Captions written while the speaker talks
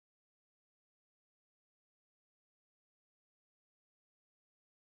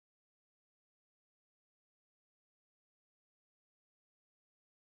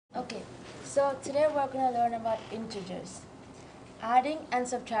Okay, so today we're going to learn about integers, adding and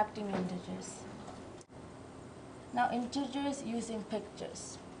subtracting integers. Now integers using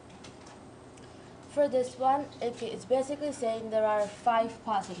pictures. For this one, it's basically saying there are 5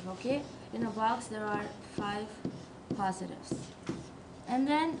 positives, okay? In a box there are 5 positives. And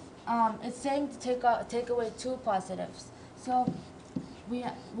then it's saying to take away 2 positives. So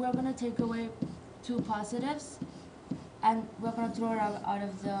we're going to take away 2 positives and we're going to throw it out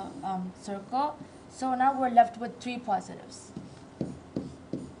of the circle. So now we're left with 3 positives.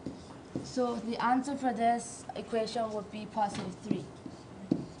 So the answer for this equation would be positive 3.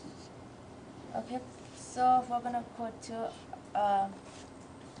 Okay, so we're going to go to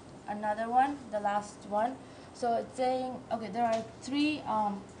another one, the last one. So it's saying, okay, there are three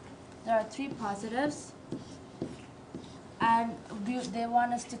positives, and they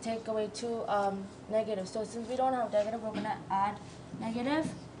want us to take away 2 negatives. So since we don't have negative, we're going to add negative.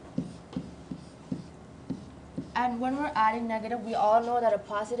 And when we're adding negative, we all know that a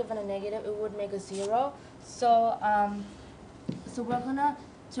positive and a negative, it would make a 0. So so we're going to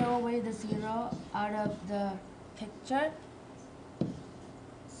throw away the 0 out of the picture.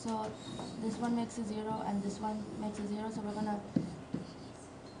 So this one makes a 0 and this one makes a 0, so we're going to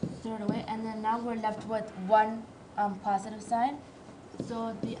throw it away. And then now we're left with 1 positive sign.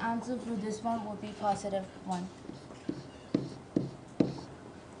 So the answer for this one will be positive 1.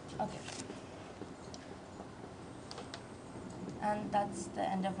 Okay. And that's the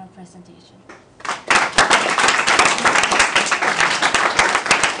end of my presentation.